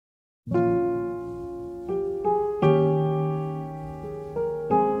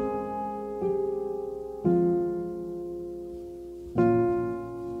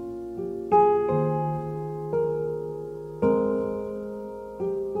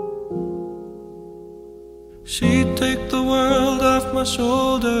She'd take the world off my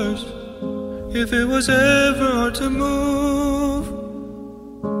shoulders if it was ever hard to move.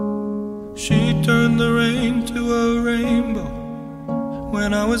 She'd turn the rain to a rainbow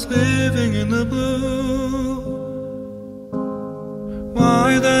when I was living in the blue.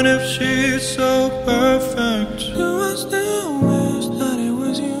 Why then, if she's so perfect, do I still wish that it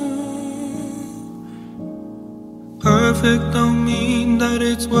was you? Perfect don't mean that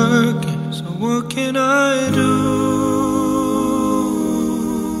it's working, so what can I do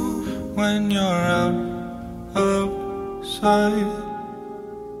when you're outside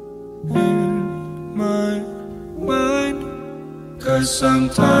in my mind? 'Cause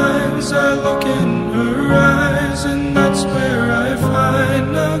sometimes I look in her eyes and that's where I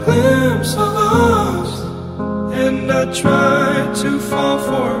find a glimpse of us. And I try to fall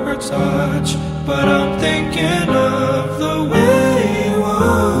for her touch, but I'm thinking of the way it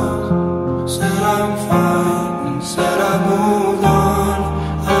was. Said I'm fine and said I moved on.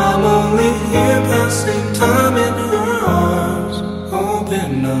 I'm only here passing time in her arms,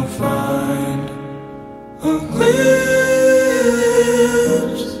 hoping I'll find a glimpse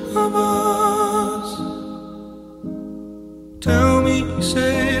of us. Tell me,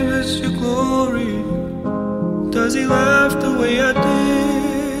 save us your glory. Does he laugh the way I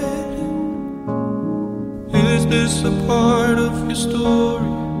did? Is this a part of your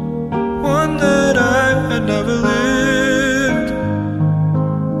story, one that I had never lived?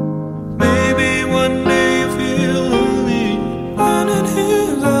 Maybe one day you feel lonely, and in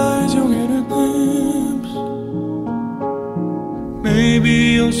his eyes you'll get a glimpse. Maybe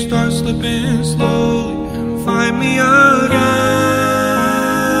you'll start slipping slowly and find me again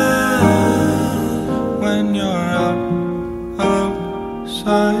when you're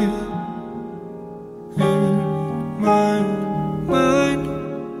outside in my mind.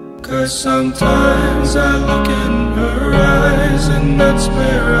 'Cause sometimes I look in her eyes and that's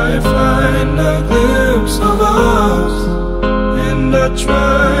where I find a glimpse of us. And I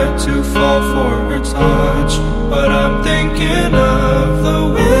try to fall for her touch, but I'm thinking of the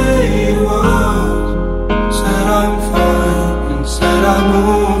way it was. Said I'm fine and said I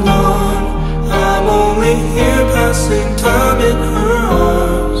moved on. I'm only here passing time in her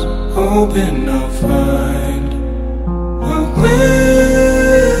arms, hoping I'll find a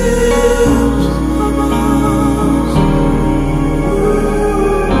glimpse of us.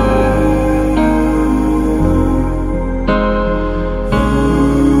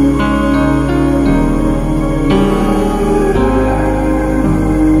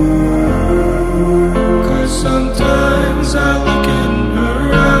 'Cause sometimes I look in her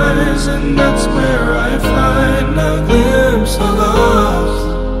eyes and that's where I find a glimpse of us.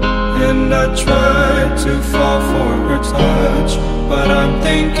 And I try to fall for her touch, but I'm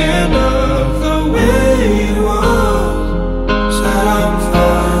thinking of the way it was. Said I'm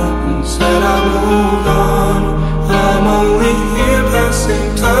fine and said I moved on. I'm only here passing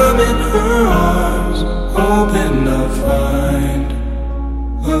time in her arms, hoping I'll find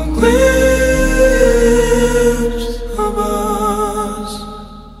a glimpse of us.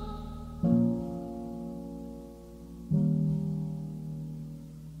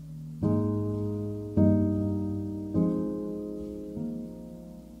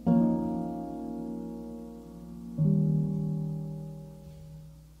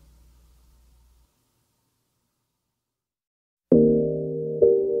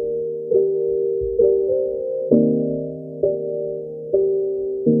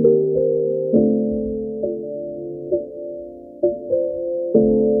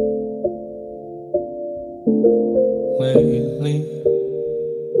 Lately,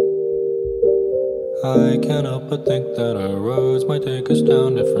 I can't help but think that our roads might take us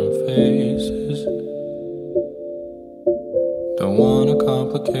down different phases. Don't wanna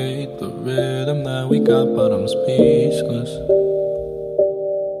complicate the rhythm that we got, but I'm speechless.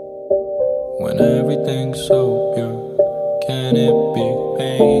 When everything's so pure, can it be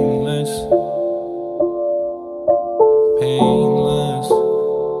painless? Painless.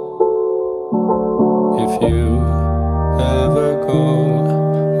 If you ever go,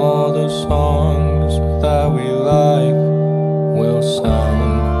 all the songs that we like will sound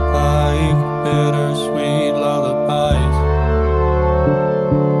like bittersweet lullabies.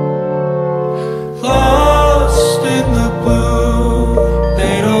 Lost in the blue,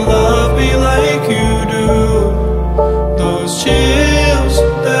 they don't love me like you do. Those chills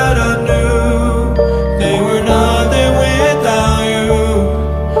that I knew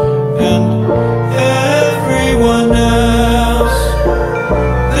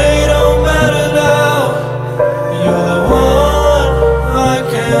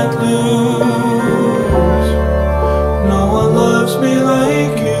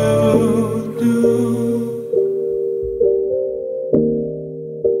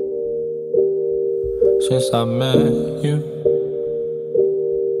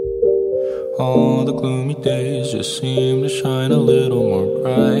All the gloomy days just seem to shine a little more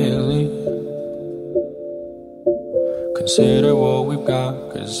brightly. Consider what we've got,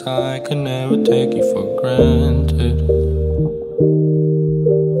 'cause I can never take you for granted.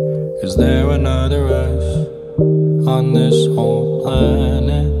 Is there another us on this whole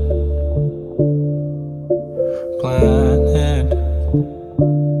planet?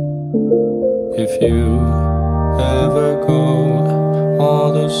 If you ever go,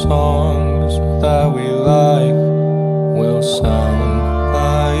 all the songs that we like will sound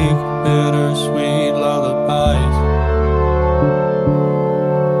like bittersweet lullabies.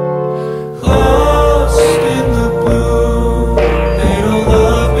 Lost in the blue, they don't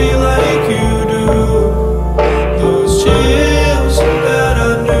love me like you do. Those chills that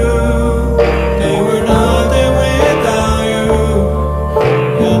I knew, they were nothing without you.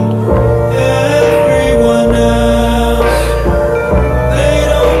 And everyone else, they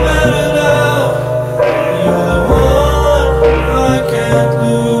don't matter now. You're the one I can't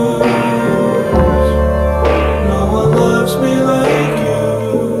lose. No one loves me like you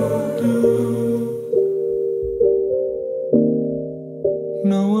do.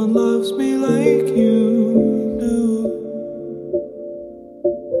 No one loves me like you do.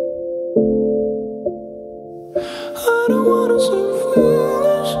 I don't wanna seem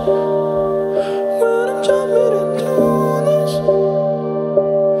foolish when I'm jumping into this.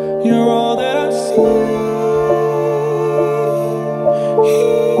 You're all that I see.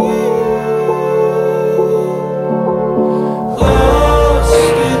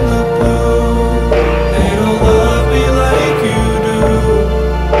 Lost in the blue, they don't love me like you do.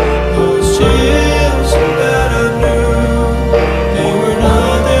 Those chills that I knew, they were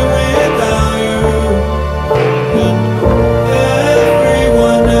nothing without you. And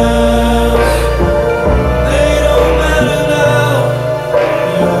everyone else, they don't matter now.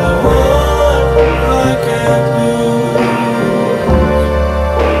 You're the one I can't lose.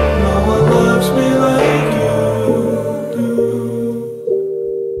 No one loves me like you do.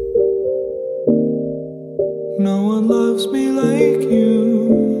 No one loves me like you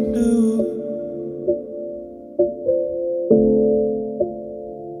do.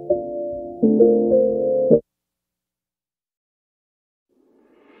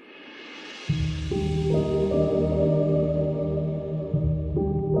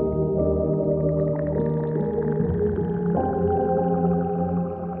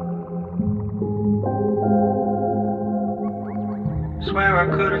 Swear I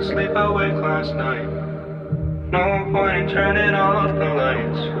couldn't sleep awake last night. No point in turning off the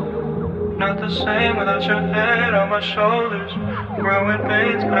lights. Not the same without your head on my shoulders. Growing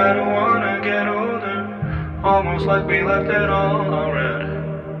pains, but I don't wanna get older. Almost like we left it all already.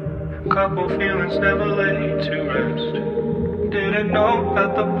 Couple feelings never laid to rest. Didn't know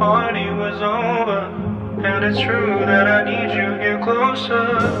that the party was over. And it's true that I need you here closer.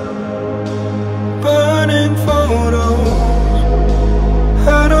 Burning photos,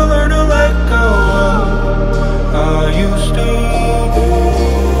 had to learn to let go. I used to be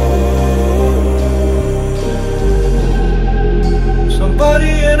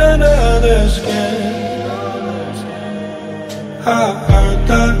somebody in another skin. I heard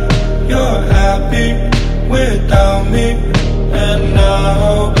that you're happy without me, and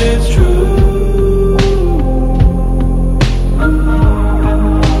now it's true.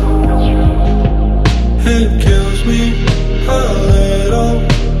 It kills me a little,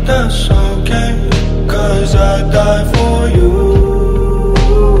 that's okay, 'cause I die for you.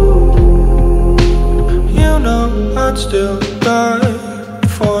 You know I'd still die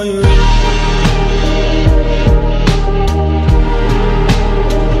for you.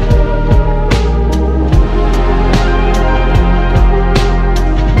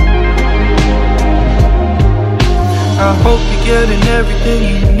 I hope you're getting everything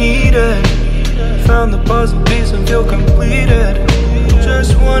you needed. Found the puzzle piece and feel completed.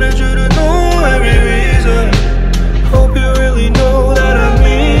 Just wanted you to know every reason. Hope you really know that I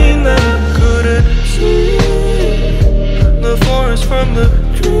mean that. Couldn't see the forest from the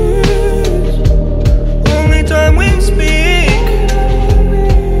trees. Only time we speak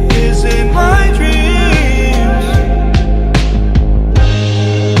is in my dreams.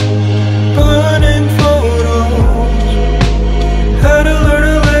 Burning photos, had to learn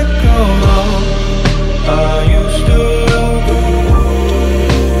to let go. I used to be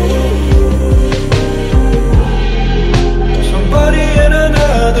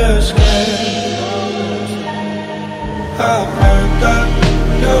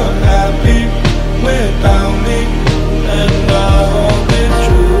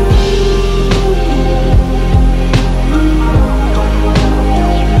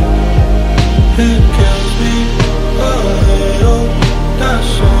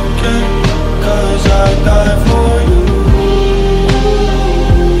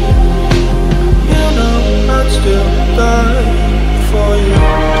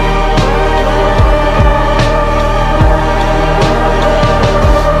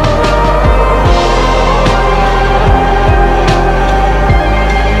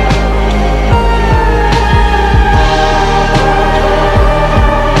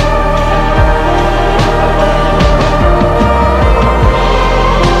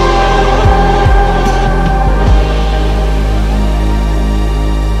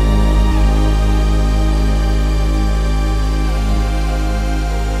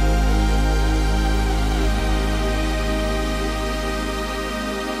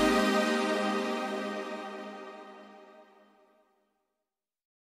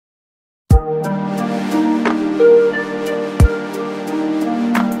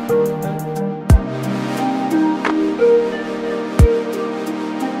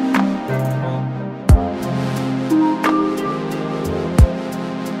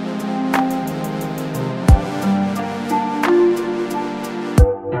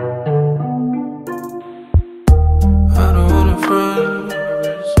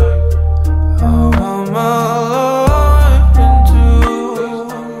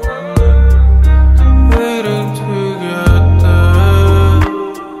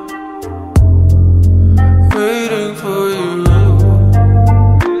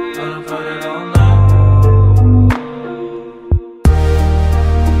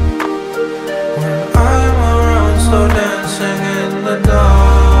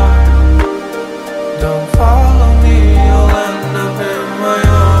dark. Don't follow me, you'll end up in my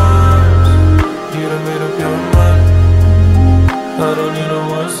arms. You done made up your mind, I don't need no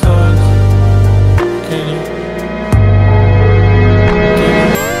more signs. Can you?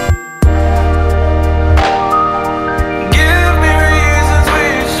 Give me reasons we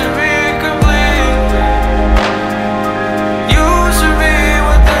should be complete. You should be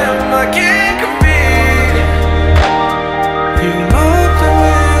with them, I can't compete. You looked at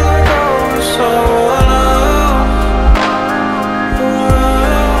me like I was someone else.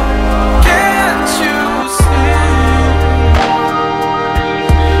 Can't you see?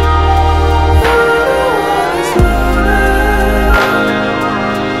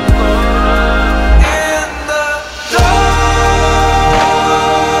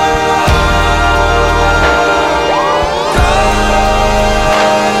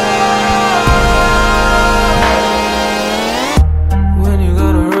 When you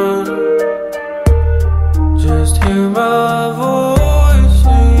gotta run, just hear my voice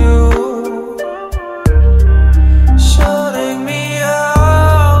in you, shutting me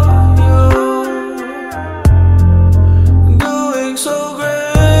out. You're doing so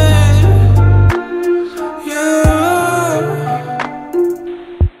great. Yeah,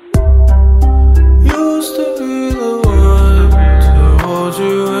 used to be the one to hold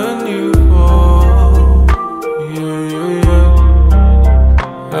you when you fall. Yeah, yeah, yeah.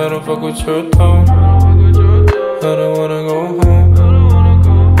 I don't fuck with your tone. I don't wanna go home.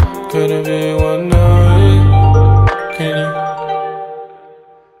 Can it be one night? Can you?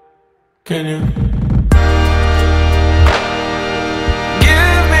 Can you?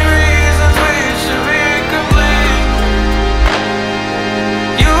 Give me reasons we should be complete.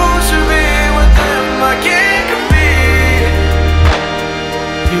 You should be with them, I can't compete.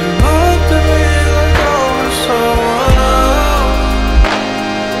 You looked at me like I was someone else.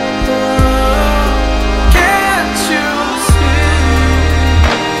 Can't you see?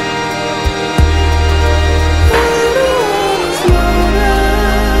 I don't wanna slow down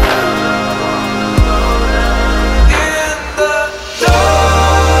in the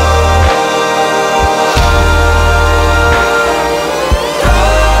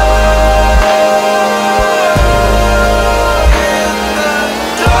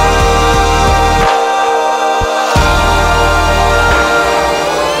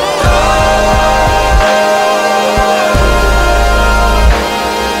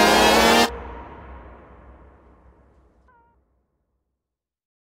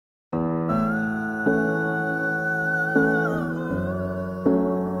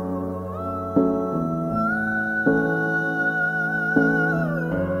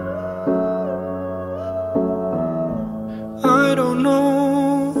I don't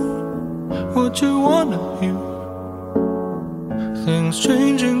know what you wanna hear. Things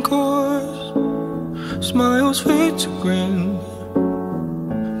changing course, smiles fade to grin.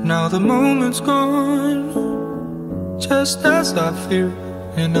 Now the moment's gone, just as I feared.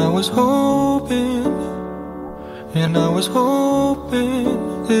 And I was hoping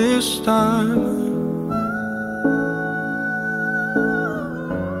this time.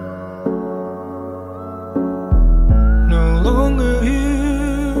 No longer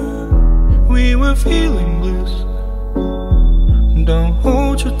here, we were feeling bliss. Don't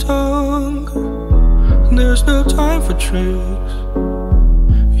hold your tongue, there's no time for tricks.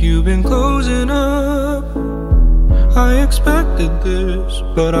 You've been closing up, I expected this,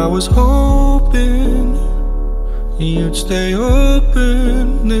 but I was hoping you'd stay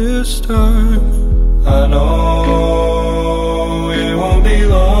open this time. I know it won't be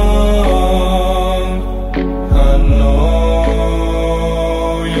long. I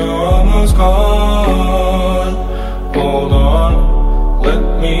know you're almost gone. Hold on, let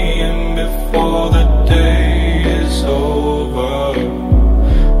me in before the day is over.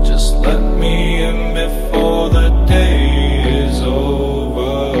 Just let me in before the day is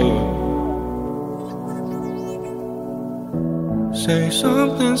over. Say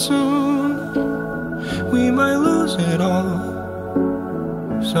something soon, we might lose it all.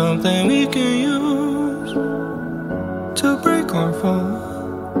 Something we can use to break our fall.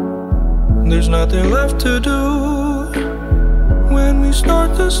 There's nothing left to do when we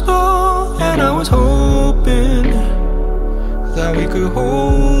start to stall. And I was hoping that we could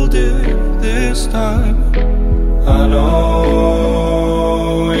hold it this time. I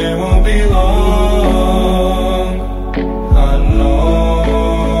know it won't be long. I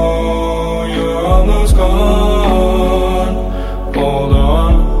know you're almost gone. Hold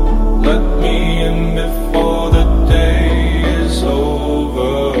on, let me in before the day is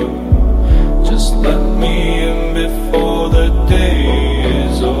over. Just let me in before the day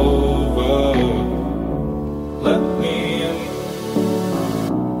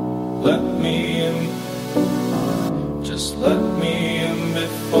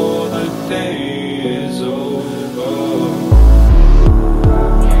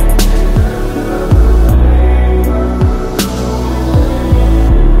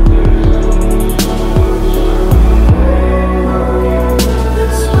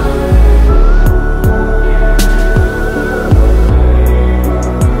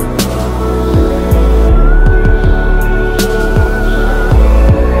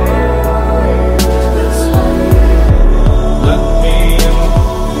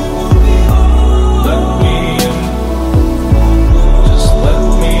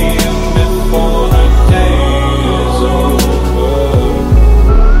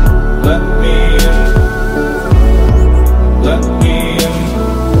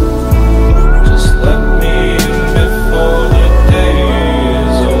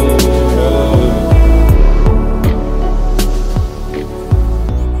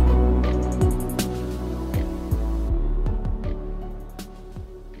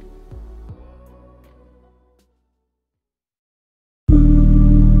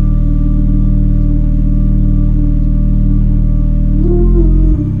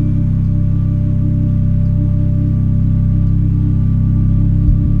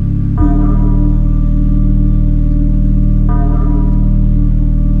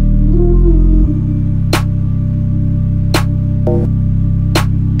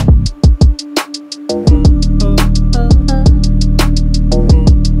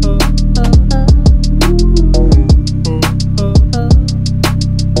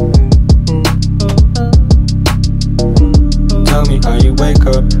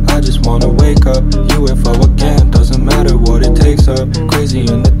wake up. UFO again, doesn't matter what it takes up. Crazy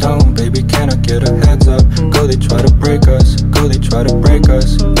in the dome, baby, can I get a heads up? Go, they try to break us, go, they try to break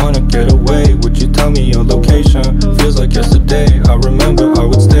us. Wanna get away, would you tell me your location? Feels like yesterday, I remember I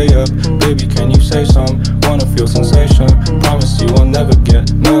would stay up. Baby, can you say some? Wanna feel sensation. Promise you I'll never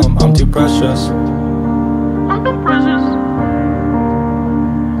get numb, I'm too precious. I'm too precious.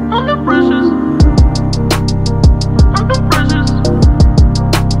 I'm too precious. I'm too precious.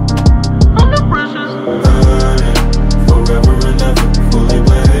 I'm too precious. Burning forever and ever, fully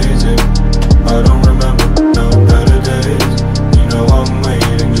blazing. I don't remember no better days. You know I'm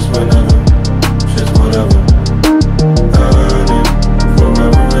waiting just whenever, just whatever. Burning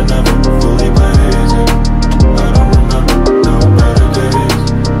forever and ever, fully blazing. I don't remember no better days.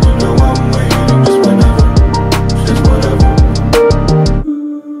 You know I'm waiting just whenever, just whatever.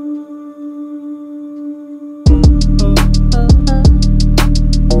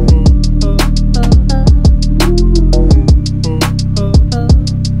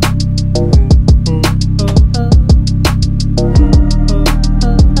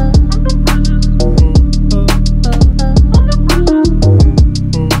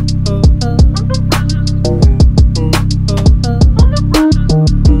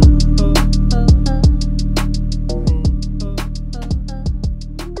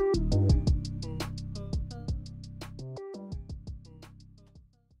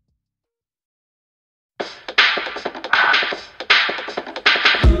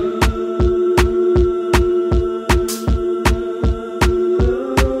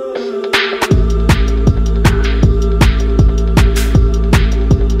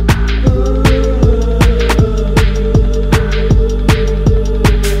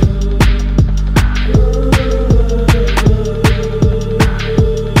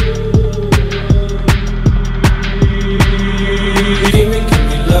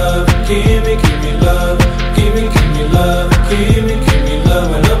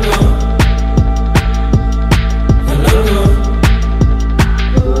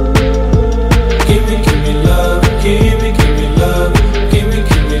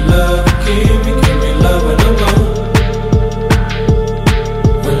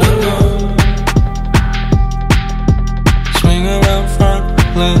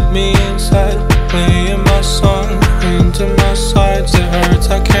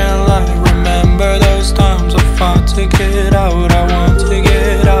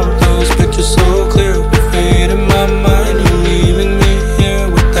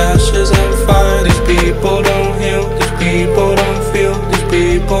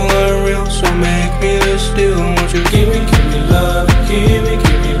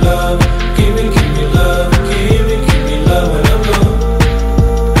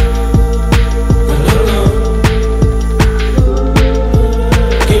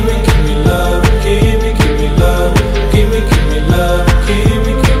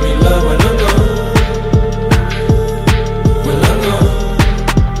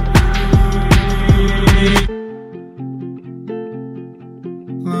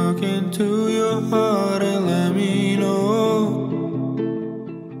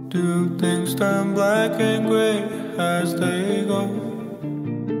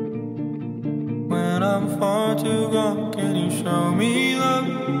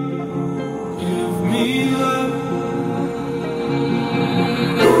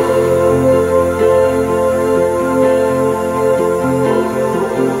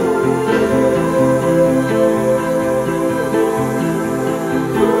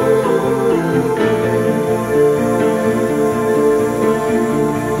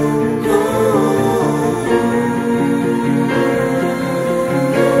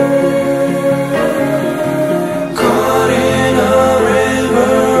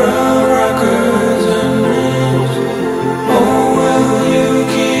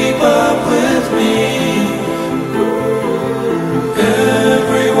 With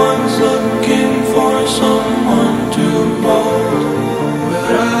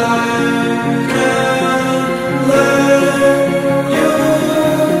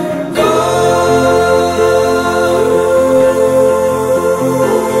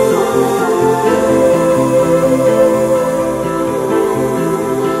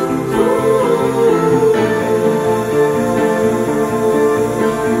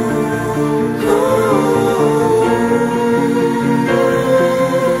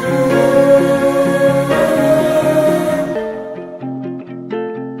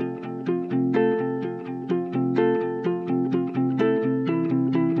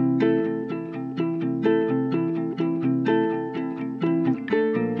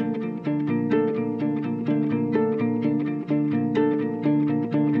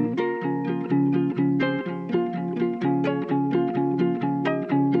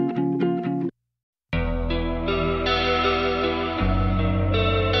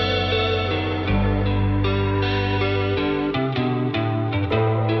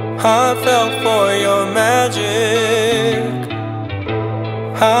I fell for your magic.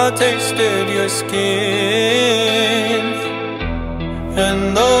 I tasted your skin.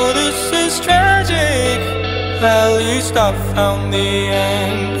 And though this is tragic, at least I found the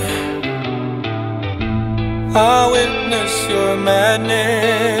end. I witnessed your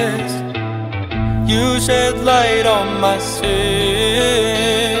madness. You shed light on my sins.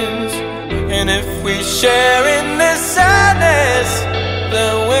 And if we share in this sadness,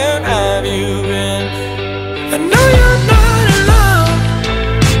 then where have you been? I know you're not alone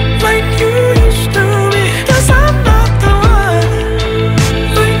like you used to be, 'cause I'm not the one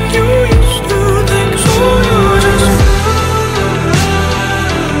like you used to think. So you just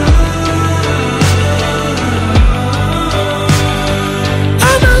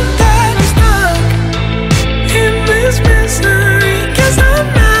I know that I'm stuck in this misery, 'cause I'm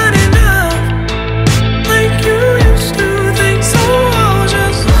not enough like you used to think. So I'll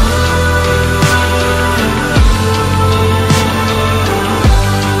just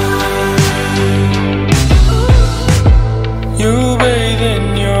you bathe in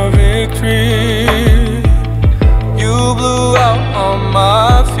your victory. You blew out all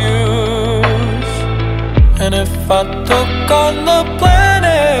my fuse. And if I took on the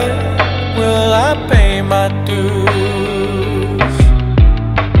planet, will I pay my dues?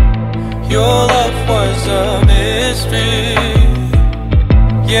 Your love was a mystery.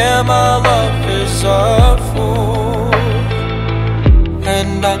 Yeah, my love is a fool.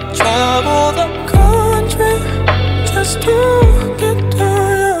 And I travel the country just to get to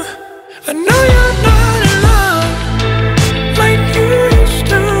you. I know you're not alone like you used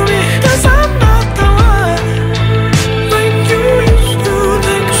to be, 'cause I'm not the one like you used to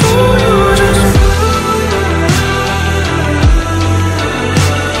think. So you just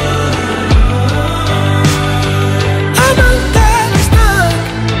I know that I'm stuck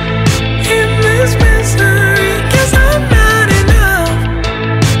in this misery, 'cause I'm not enough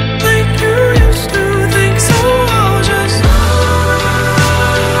like you used to think. So I'll just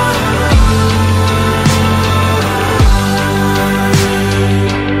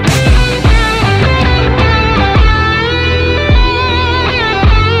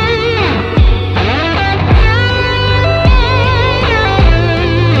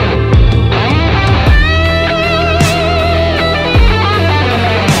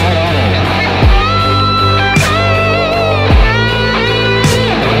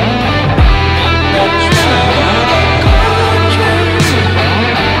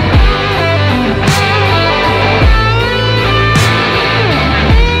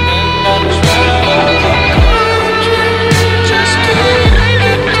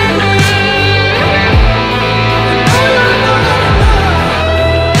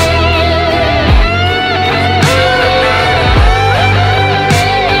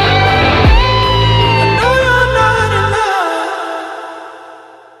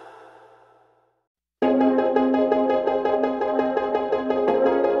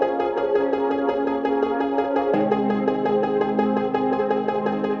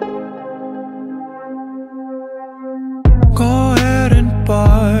go ahead and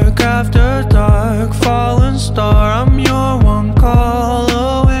bark after dark. Fallen star, I'm your one call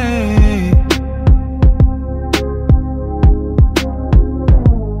away.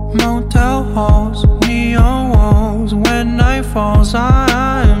 Motel halls, neon walls. When night falls, I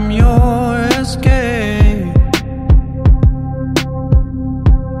am your escape.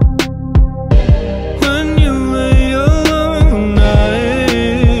 When you lay alone, I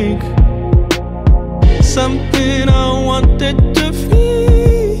ache. Something I wanted to feel.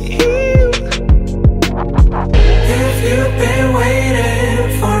 If you've been waiting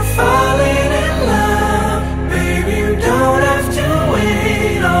for falling in love, baby, you don't have to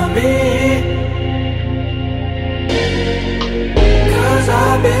wait on me. 'Cause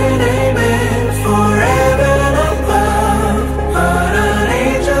I've been aiming for heaven above, but an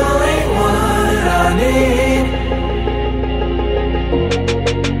angel ain't what I need.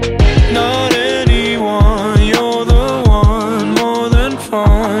 Not anyone, you're the one, more than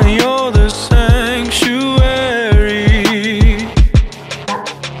fun. You're the sanctuary.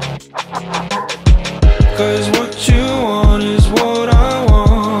 'Cause what you want is what I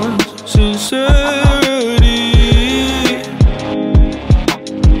want. Sincerity.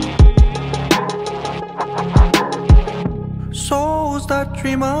 Souls that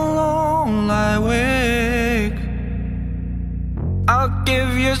dream alone lie awake. I'll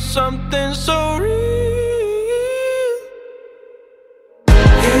give you something so real.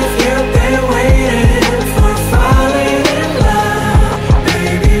 If you've been waiting for falling in love,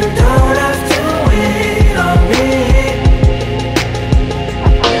 baby, you don't have to wait on me.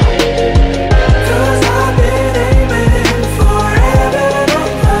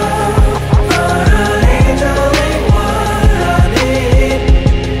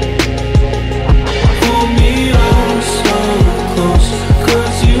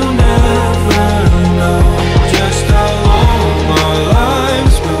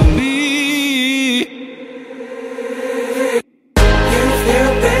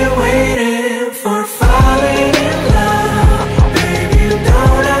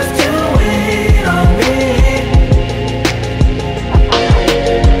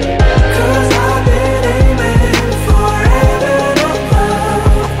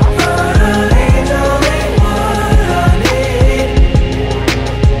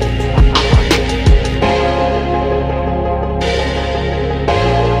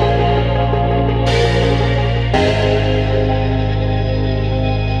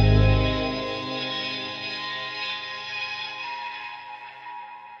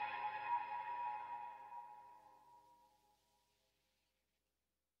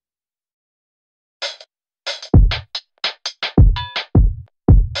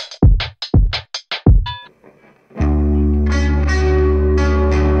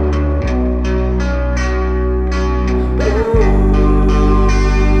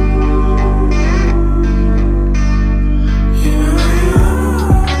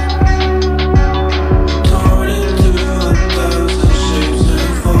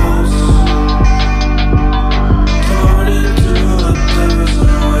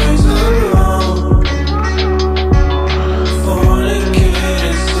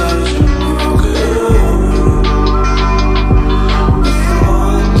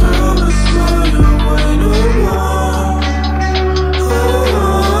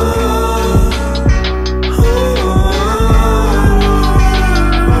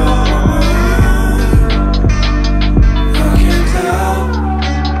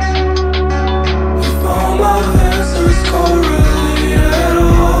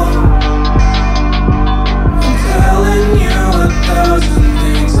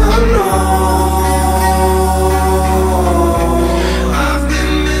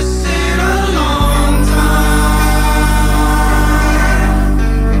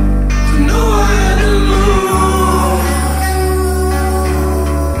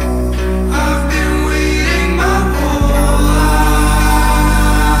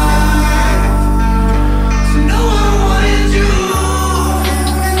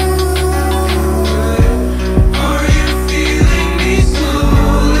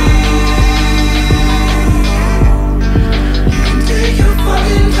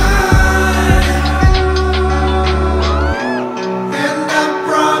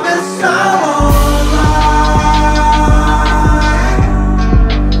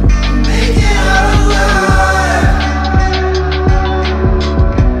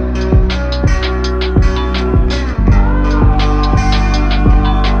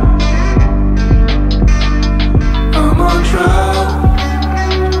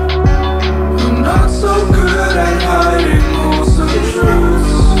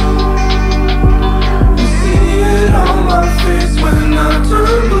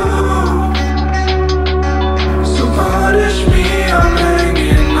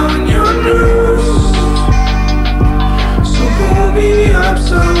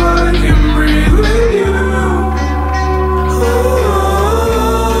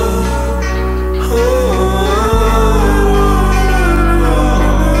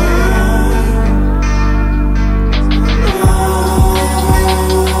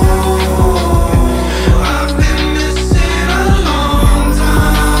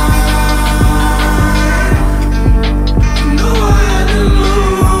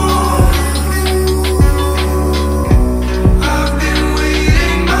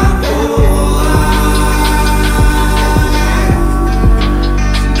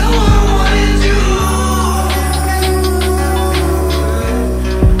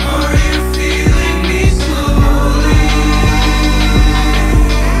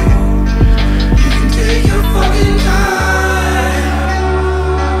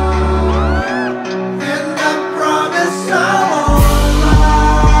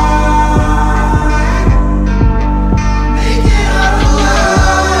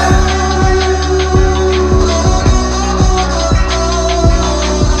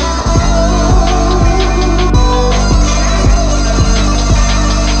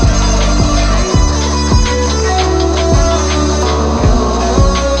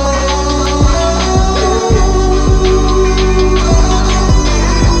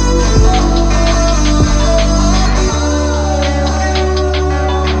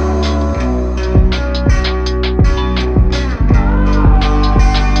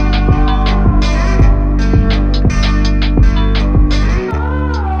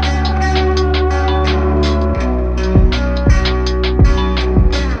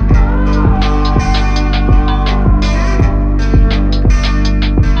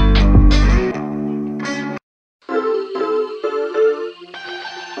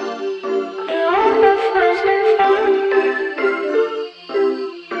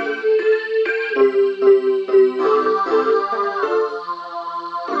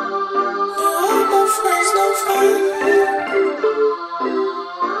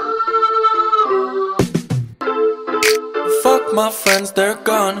 friends, they're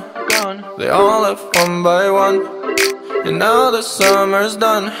gone. They all left one by one. And now the summer's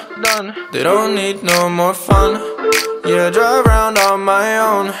done. They don't need no more fun. Yeah, I drive around on my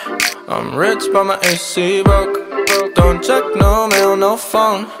own. I'm rich but my AC broke. Don't check no mail, no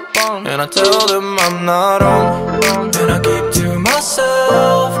phone. And I tell them I'm not home. And I keep to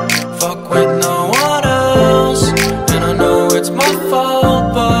myself, fuck with no one else. And I know it's my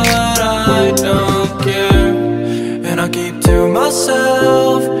fault, but I don't care. And I keep to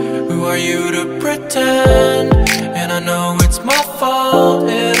myself, who are you to pretend? And I know it's my fault,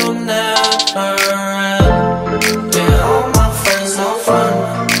 it'll never end. Yeah, all my friends no fun.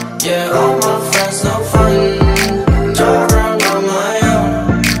 Yeah, all my friends no fun. Drive around on my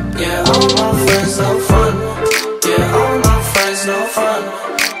own. Yeah, all my friends no fun. Yeah, all my friends no fun.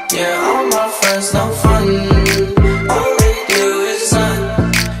 Yeah, all my friends no fun. All they do is sun.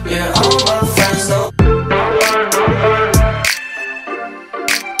 Yeah, all my friends no fun.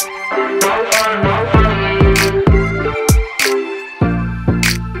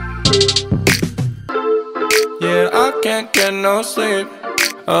 Yeah, I can't get no sleep.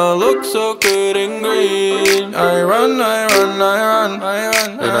 I look so good in green. I run, and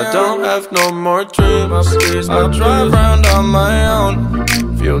I don't have no more dreams. I drive around on my own.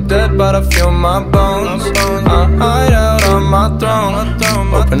 Feel dead but I feel my bones. I hide out on my throne.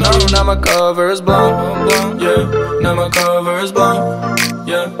 Open up, now my cover's blown. Yeah, now my cover's blown.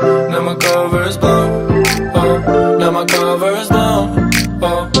 Yeah, now my cover's blown. Oh, now my cover's blown.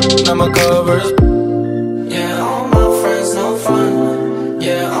 Oh, now my cover's blown. Yeah, all my friends no fun.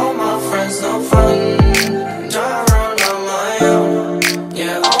 Yeah, all my friends no fun. Drive around on my own.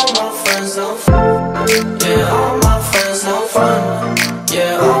 Yeah, all my friends no fun. Yeah, all my friends no fun.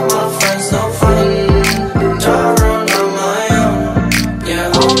 Yeah, all my friends no fun. Drive around on my own.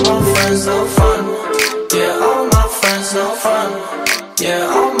 Yeah, all my friends no fun. Yeah, all my friends no fun.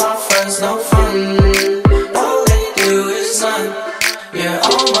 Yeah, all my friends no fun. All they do is sun. Yeah,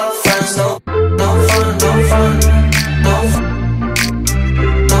 all my friends no fun, no fun, no fun, no fun,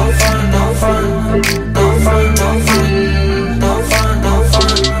 no fun, no fun, no fun, no fun, no fun, no fun,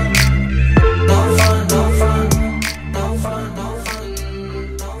 no fun, no fun, no fun, no fun,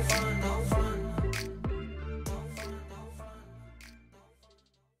 no fun, no fun.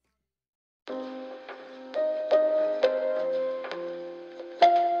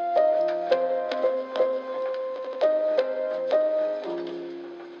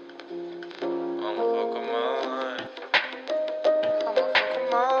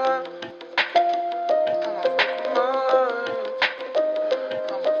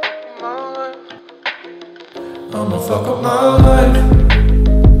 I'ma fuck up my life.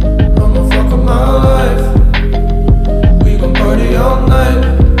 I'ma fuck up my life. We gon' party all night.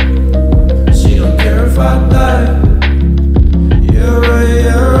 She don't care if I die. Yeah, right,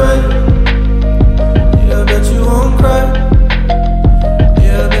 yeah, right. Yeah, I bet you won't cry.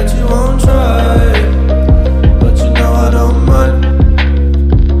 Yeah, I bet you won't try. But you know I don't mind.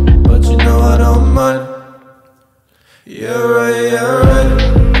 But you know I don't mind. Yeah, right, yeah, right.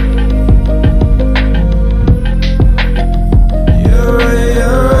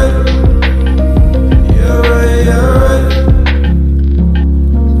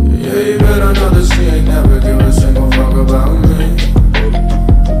 She ain't never give a single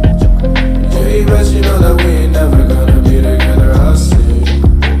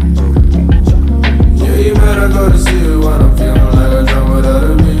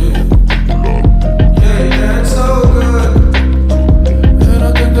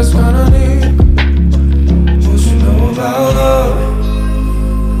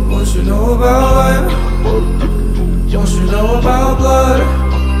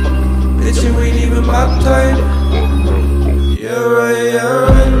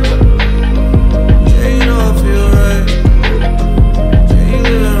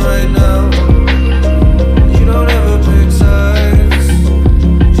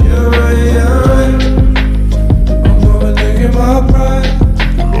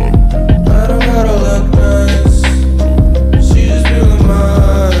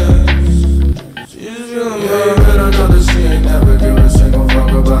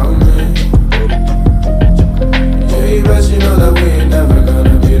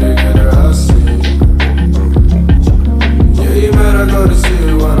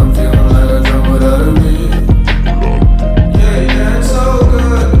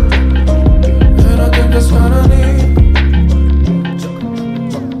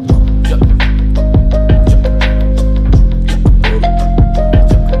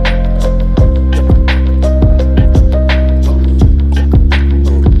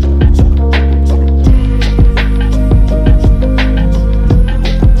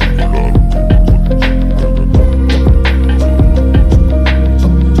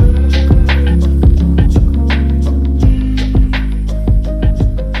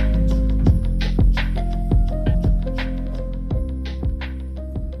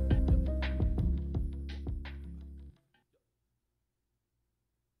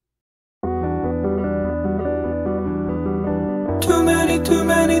too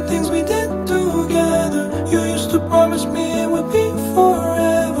many things we did together. You used to promise me it would be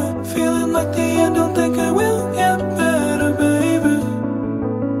forever. Feeling like the end, don't think it will get better, baby.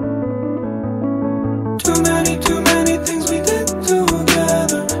 Too many things we did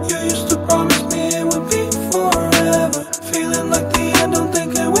together. You used to promise me it would be forever. Feeling like the end, don't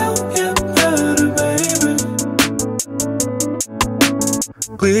think it will get better, baby.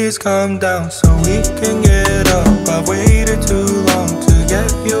 Please calm down so we can get up. I've waited too long to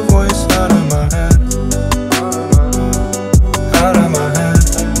get your voice out of my head. Out of my head.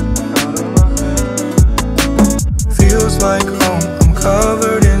 Feels like home, I'm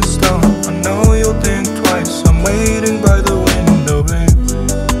covered in stone. I know you'll think twice, I'm waiting by the window, babe.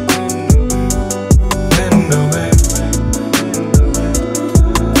 Window, babe.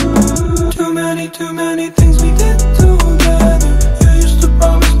 Too many things we did together. You used to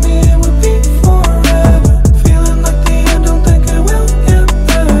promise me it would be forever. Feeling like the end, don't think it will get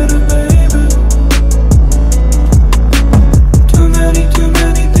better, baby. Too many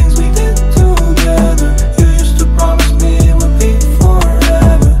things we did together. You used to promise me it would be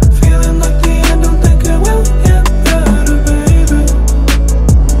forever. Feeling like the end, don't think it will get better, baby.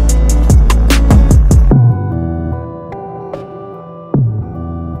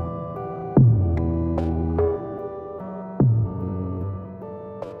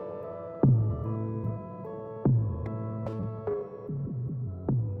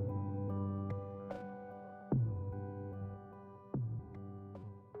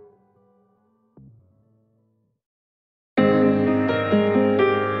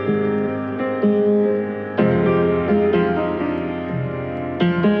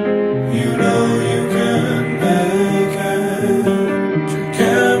 You know you can make it, you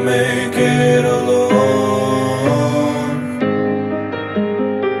can't make it alone.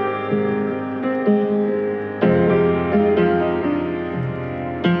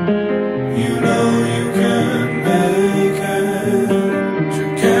 You know you can make it, you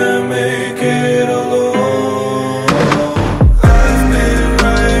can't make it alone. I've been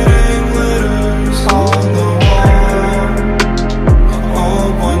writing letters on the wall. I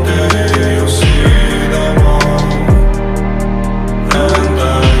hope one day you'll see them all, and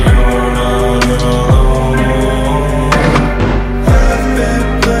that you're not alone. I've been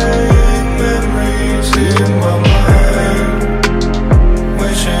playing memories in my mind,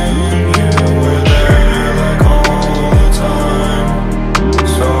 wishing you were there like all the time,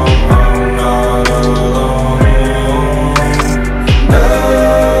 so I'm not alone.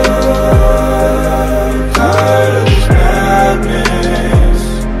 I'm tired of this madness,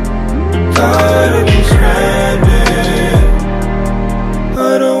 tired of being stranded.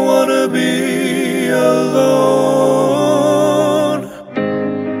 I don't wanna be alone.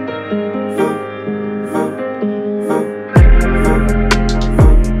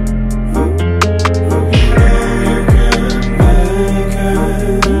 You know you can make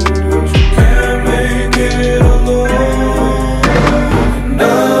it, but you can't make it alone.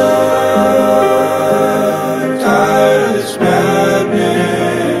 And I'm tired of this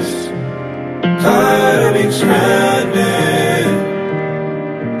madness, tired of being stranded.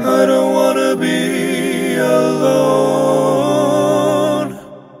 I don't wanna be alone.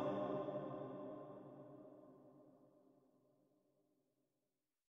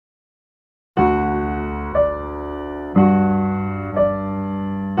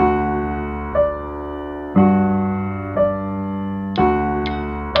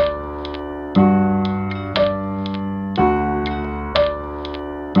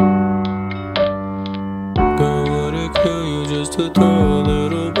 Girl, would it kill you just to throw a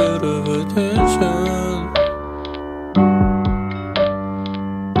little bit of attention?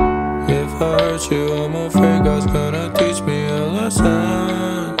 If I hurt you, I'm afraid God's gonna teach me a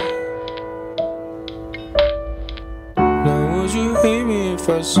lesson. Now would you hate me if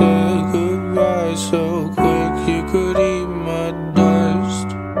I said goodbye so quick you could eat my dust?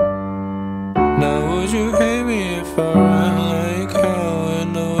 Now would you hate me if I ran like hell in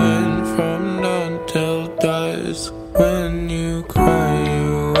the wind from dawn till dusk? When you cry,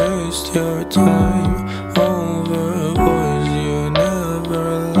 you waste your time over boys you never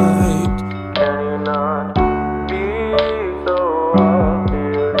liked. Can you not be so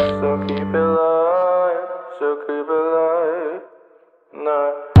obvious? So keep it light, so keep it light. Nah,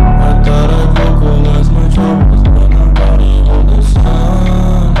 I thought I vocalized my troubles, but nobody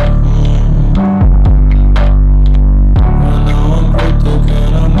understands. I know I'm cryptic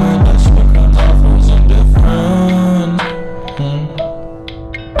and I'm weird, that's because I was indifferent.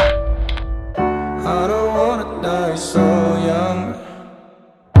 I don't wanna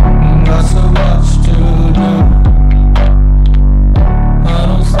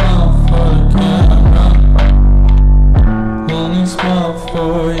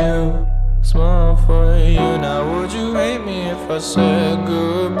I said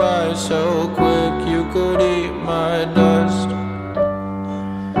goodbye so quick you could eat my dust.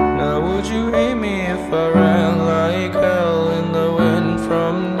 Now would you hate me if I ran like hell in the wind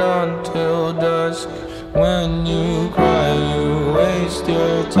from dawn till dusk? When you cry you waste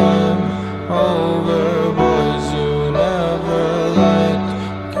your time.